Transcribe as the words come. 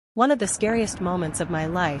One of the scariest moments of my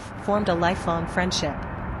life formed a lifelong friendship.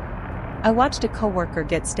 I watched a coworker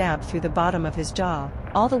get stabbed through the bottom of his jaw,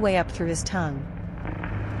 all the way up through his tongue.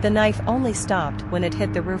 The knife only stopped when it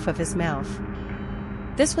hit the roof of his mouth.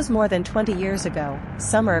 This was more than 20 years ago,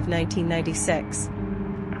 summer of 1996.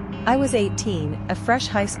 I was 18, a fresh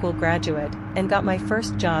high school graduate, and got my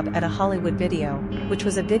first job at a Hollywood Video, which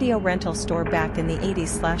was a video rental store back in the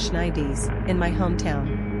 80s/90s, in my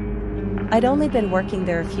hometown. I'd only been working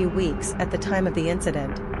there a few weeks at the time of the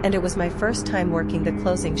incident, and it was my first time working the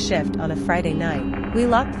closing shift on a Friday night. We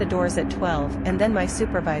locked the doors at 12, and then my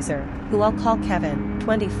supervisor, who I'll call Kevin,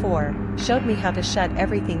 24, showed me how to shut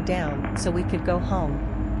everything down so we could go home.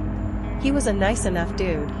 He was a nice enough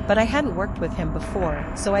dude, but I hadn't worked with him before,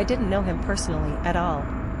 so I didn't know him personally at all.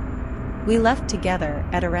 We left together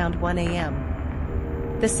at around 1 a.m.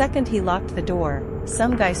 The second he locked the door,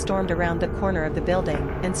 some guy stormed around the corner of the building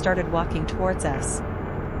and started walking towards us.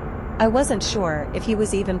 I wasn't sure if he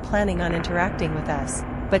was even planning on interacting with us,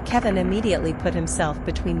 but Kevin immediately put himself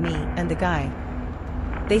between me and the guy.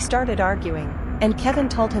 They started arguing, and Kevin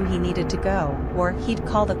told him he needed to go, or he'd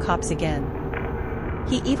call the cops again.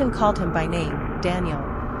 He even called him by name, Daniel.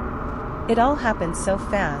 It all happened so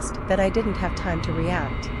fast that I didn't have time to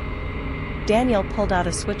react. Daniel pulled out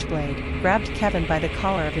a switchblade, grabbed Kevin by the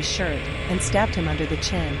collar of his shirt, and stabbed him under the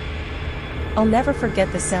chin. I'll never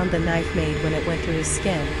forget the sound the knife made when it went through his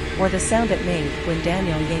skin, or the sound it made when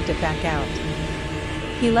Daniel yanked it back out.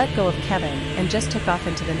 He let go of Kevin and just took off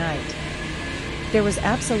into the night. There was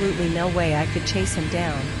absolutely no way I could chase him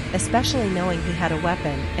down, especially knowing he had a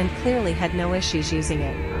weapon and clearly had no issues using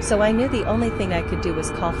it, so I knew the only thing I could do was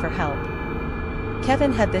call for help.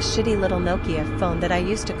 Kevin had this shitty little Nokia phone that I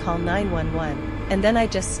used to call 911, and then I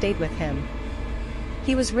just stayed with him.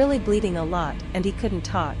 He was really bleeding a lot and he couldn't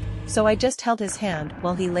talk, so I just held his hand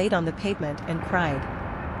while he laid on the pavement and cried.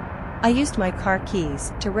 I used my car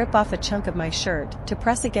keys to rip off a chunk of my shirt to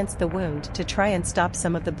press against the wound to try and stop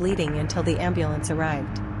some of the bleeding until the ambulance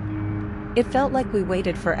arrived. It felt like we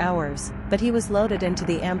waited for hours, but he was loaded into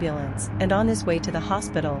the ambulance and on his way to the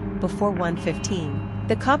hospital before 1:15.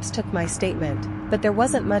 The cops took my statement, but there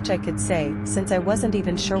wasn't much I could say since I wasn't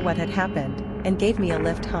even sure what had happened, and gave me a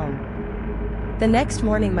lift home. The next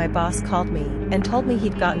morning my boss called me and told me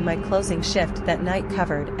he'd gotten my closing shift that night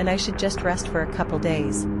covered and I should just rest for a couple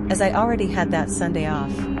days, as I already had that Sunday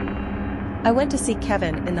off. I went to see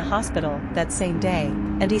Kevin in the hospital that same day,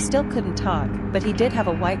 and he still couldn't talk, but he did have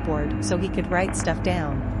a whiteboard so he could write stuff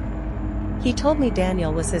down. He told me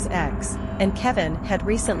Daniel was his ex, and Kevin had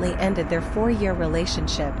recently ended their 4-year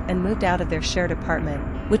relationship and moved out of their shared apartment,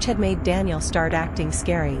 which had made Daniel start acting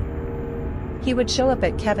scary. He would show up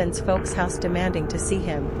at Kevin's folks' house demanding to see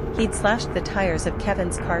him. He'd slashed the tires of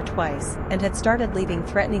Kevin's car twice and had started leaving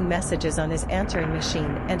threatening messages on his answering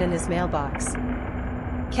machine and in his mailbox.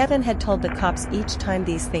 Kevin had told the cops each time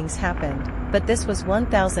these things happened, but this was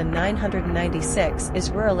 1996 is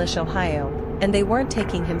ruralish Ohio, and they weren't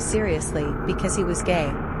taking him seriously because he was gay.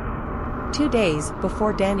 2 days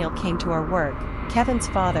before Daniel came to our work, Kevin's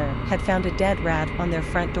father had found a dead rat on their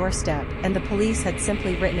front doorstep and the police had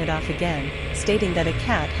simply written it off again, stating that a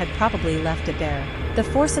cat had probably left it there. The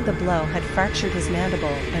force of the blow had fractured his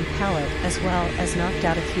mandible and palate as well as knocked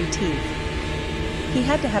out a few teeth. He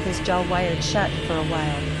had to have his jaw wired shut for a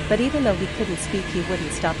while, but even though he couldn't speak he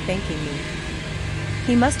wouldn't stop thanking me.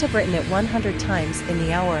 He must have written it 100 times in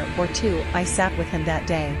the hour or two I sat with him that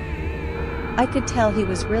day. I could tell he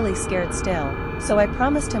was really scared still, so I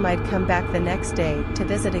promised him I'd come back the next day to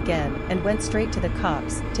visit again and went straight to the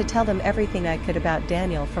cops to tell them everything I could about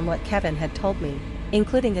Daniel from what Kevin had told me,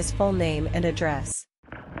 including his full name and address.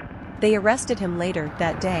 They arrested him later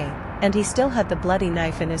that day, and he still had the bloody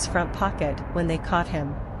knife in his front pocket when they caught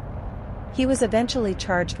him. He was eventually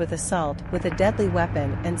charged with assault with a deadly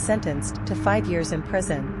weapon and sentenced to 5 years in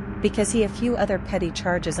prison, because he had a few other petty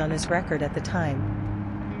charges on his record at the time.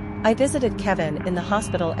 I visited Kevin in the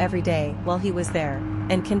hospital every day while he was there,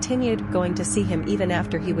 and continued going to see him even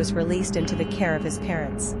after he was released into the care of his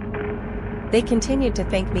parents. They continued to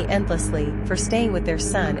thank me endlessly for staying with their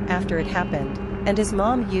son after it happened, and his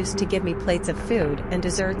mom used to give me plates of food and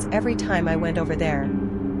desserts every time I went over there.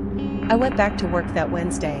 I went back to work that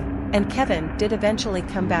Wednesday, and Kevin did eventually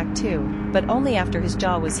come back too, but only after his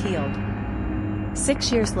jaw was healed.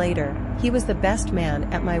 6 years later, he was the best man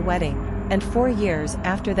at my wedding, and 4 years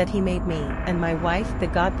after that he made me and my wife the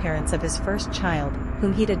godparents of his first child,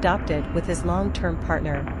 whom he'd adopted with his long-term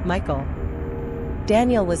partner, Michael.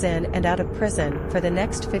 Daniel was in and out of prison for the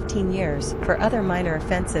next 15 years for other minor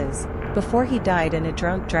offenses, before he died in a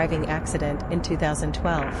drunk driving accident in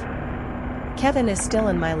 2012. Kevin is still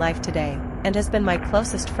in my life today, and has been my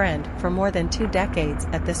closest friend for more than 2 decades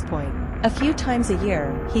at this point. A few times a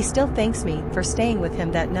year, he still thanks me for staying with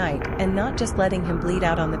him that night and not just letting him bleed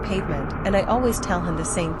out on the pavement, and I always tell him the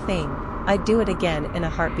same thing: I'd do it again in a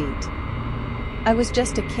heartbeat. I was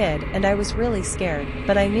just a kid and I was really scared,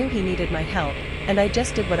 but I knew he needed my help, and I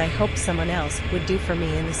just did what I hoped someone else would do for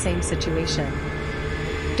me in the same situation.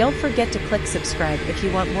 Don't forget to click subscribe if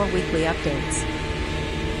you want more weekly updates.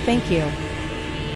 Thank you.